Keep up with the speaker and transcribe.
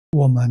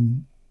我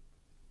们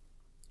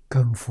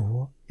跟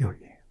佛有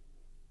缘，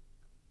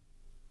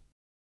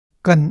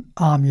跟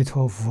阿弥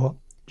陀佛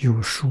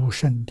有殊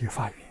胜的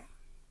法缘。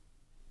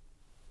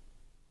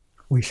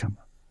为什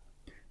么？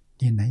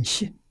你能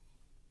信，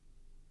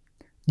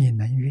你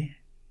能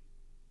愿，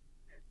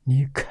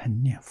你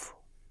肯念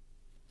佛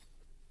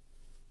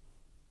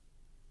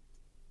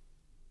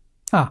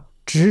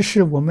只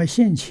是我们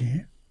现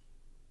前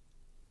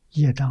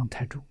业障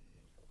太重，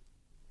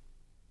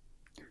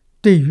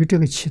对于这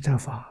个七德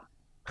法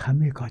还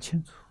没搞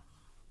清楚，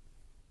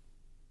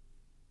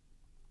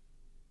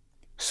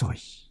所以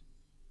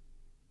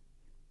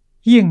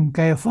应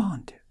该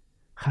放的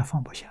还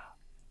放不下。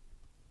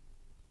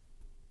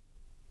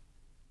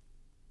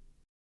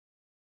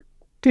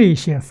这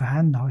些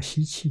烦恼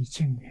习气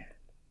境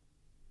缘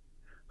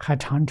还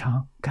常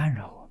常干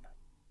扰我们，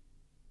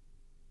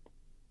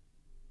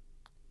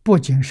不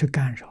仅是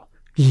干扰，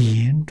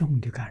严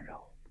重的干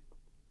扰，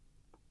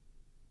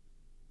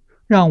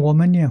让我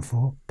们念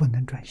佛不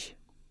能专心，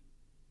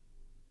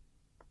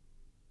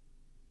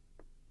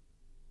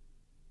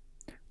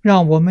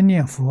让我们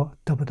念佛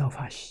得不到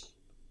法喜。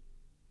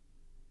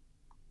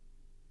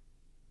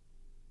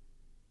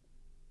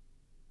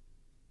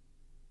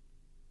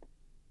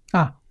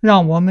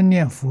让我们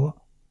念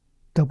佛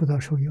得不到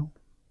受用。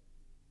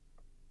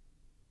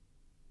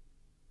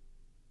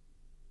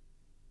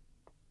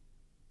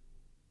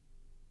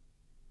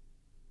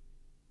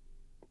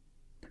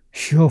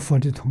学佛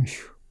的同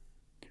学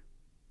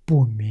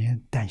不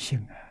免担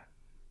心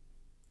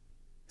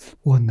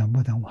我能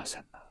不能往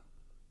生呢？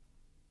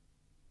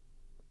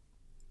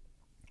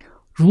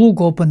如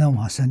果不能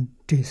往生，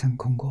这一生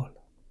空过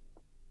了，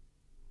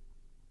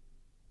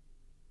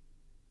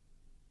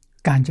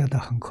感觉到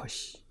很可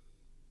惜。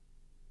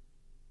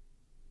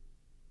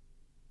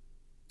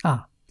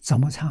怎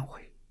么忏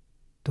悔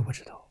都不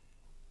知道。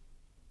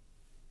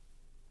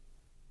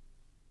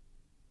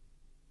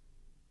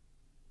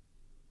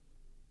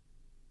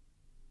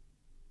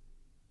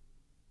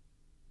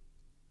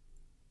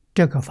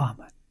这个法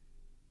门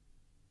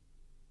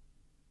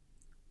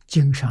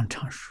经上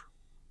常说，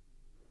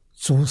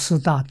祖师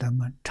大德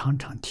们常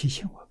常提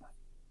醒我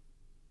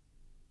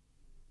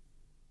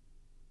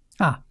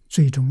们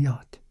最重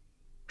要的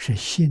是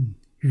信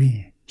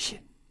愿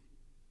行。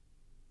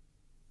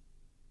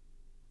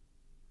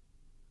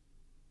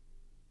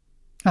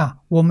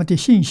我们的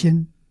信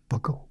心不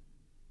够，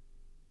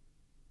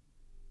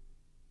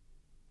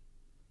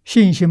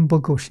信心不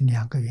够是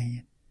两个原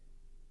因，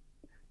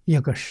一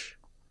个是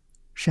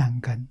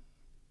善根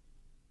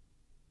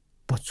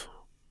不足，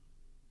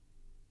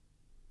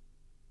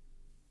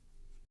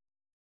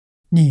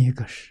另一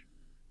个是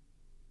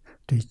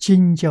对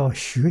经教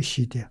学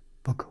习的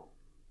不够。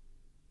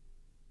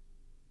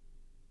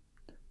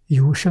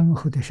有深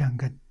厚的善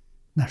根，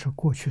那是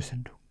过去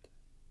生中的，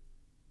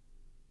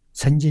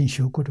曾经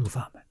学过这个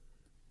法门，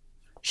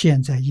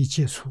现在一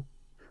接触，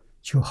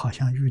就好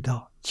像遇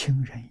到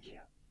亲人一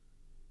样，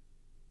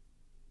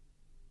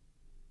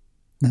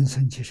能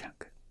生起善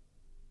根。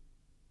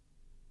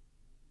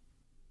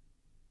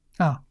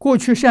过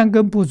去善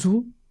根不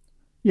足，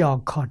要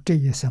靠这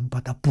一生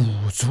把它补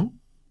足。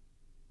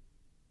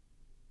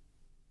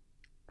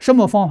什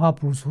么方法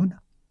补足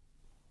呢？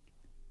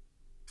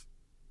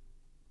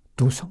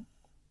读诵、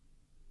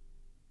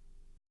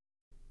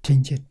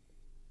听经，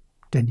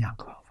这两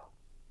个方法。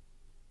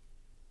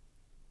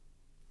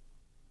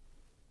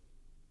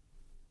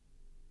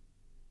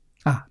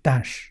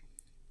但是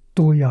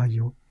都要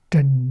有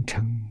真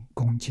诚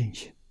恭敬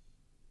心。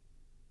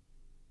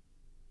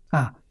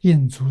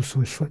印祖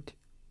所说的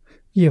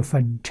一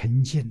分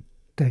诚信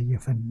得一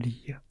分利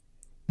益，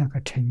那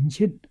个诚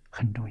信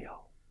很重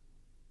要，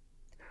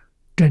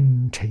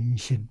真诚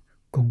心、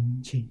恭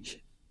敬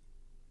心，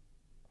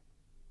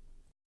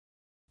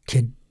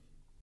听，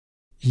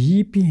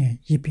一遍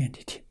一遍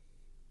的听。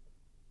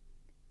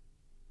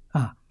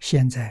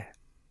现在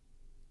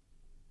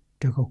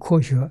这个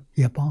科学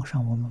也帮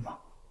上我们忙，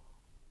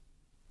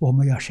我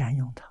们要善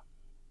用它。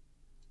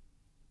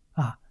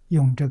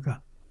用这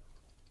个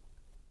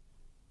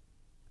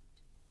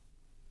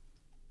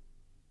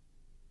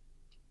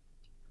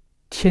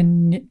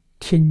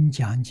听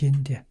讲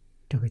经的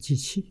这个机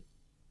器，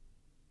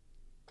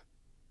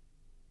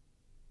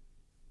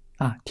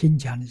听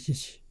讲的机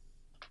器，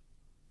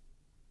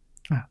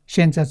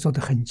现在做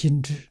得很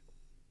精致，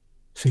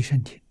随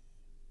身听。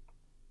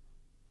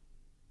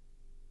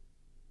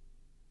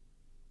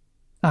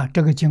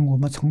这个经我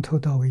们从头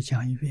到尾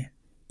讲一遍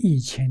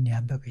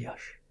，1200个小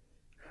时，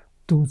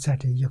都在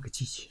这一个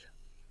机器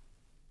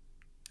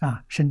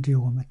上。甚至于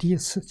我们第一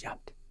次讲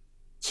的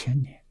前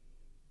年，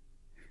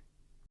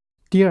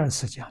第二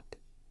次讲的，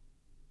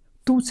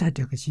都在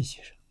这个机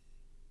器上，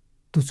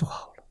都做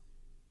好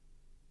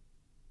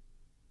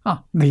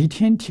了。每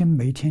天听，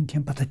每天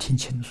听，把它听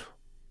清楚。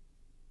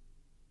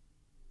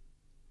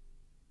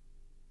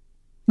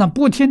那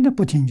不听的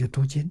不听就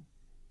读经，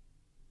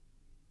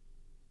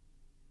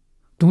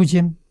读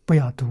经不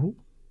要读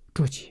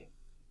注解，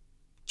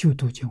就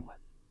读经文。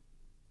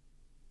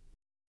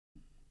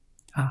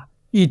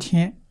一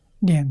天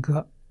念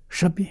个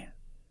10遍、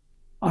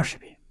20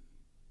遍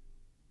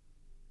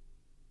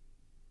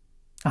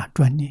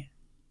专念，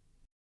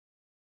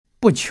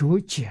不求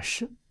解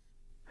释，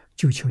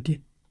就求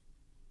定。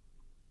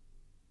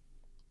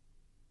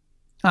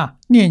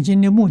念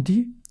经的目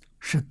的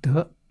是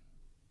得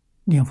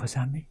念佛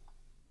三昧，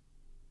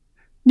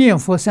念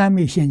佛三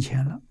昧现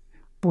前了，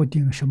不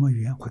定什么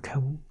缘会开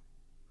悟，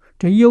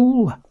这一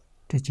悟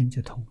这经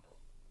就通了。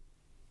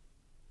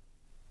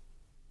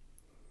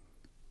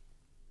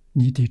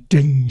你的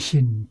真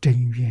心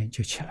真愿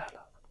就起来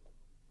了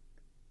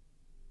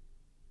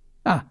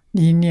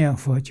你念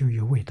佛就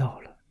有味道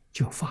了，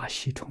就法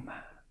喜充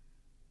满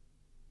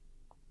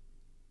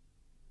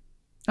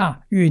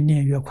越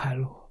念越快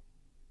乐。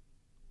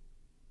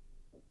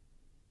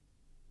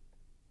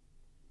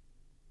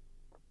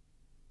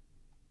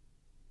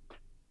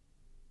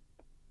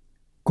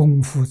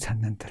功夫才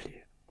能得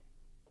力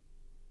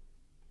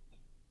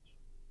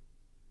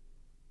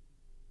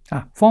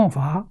方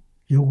法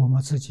由我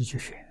们自己去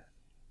选，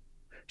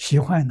喜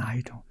欢哪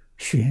一种，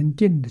选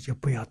定的就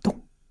不要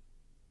动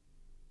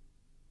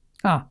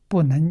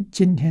不能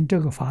今天这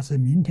个法子，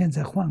明天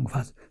再换个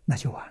法子，那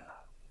就完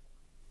了。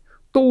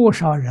多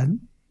少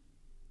人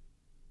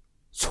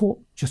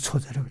错就错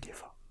在这个地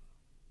方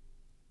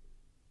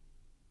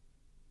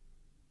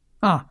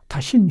他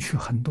兴趣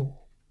很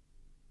多，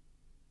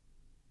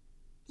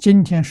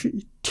今天是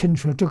听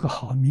说这个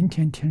好，明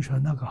天听说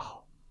那个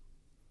好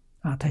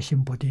他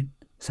心不定，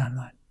散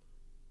乱，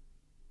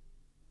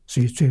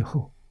所以最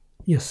后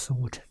一事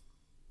无成，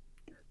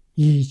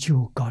依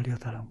旧搞六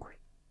道轮回，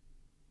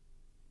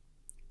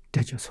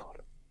这就错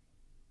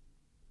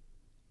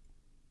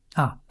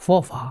了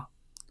佛法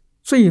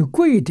最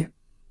贵的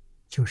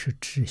就是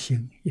知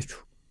行一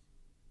处，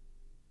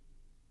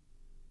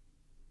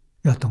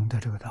要懂得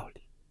这个道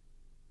理。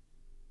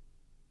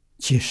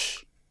其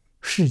实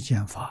世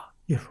间法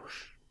亦如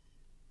是，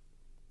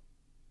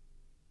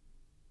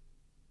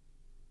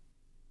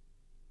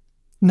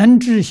能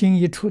知行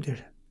一处的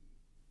人，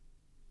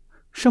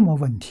什么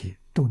问题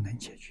都能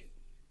解决，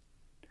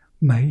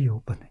没有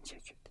不能解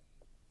决的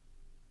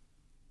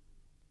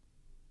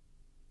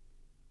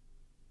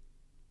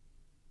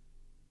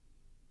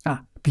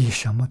比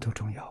什么都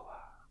重要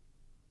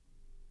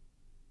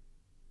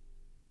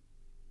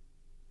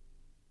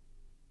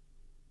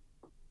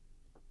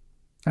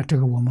这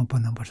个我们不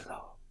能不知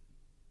道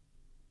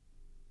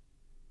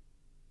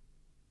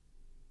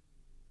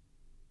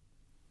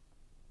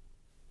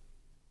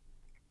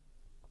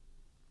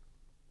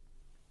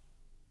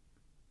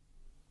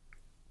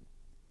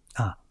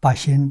把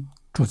心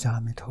住在阿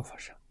弥陀佛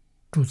上，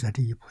住在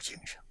这一部经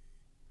上。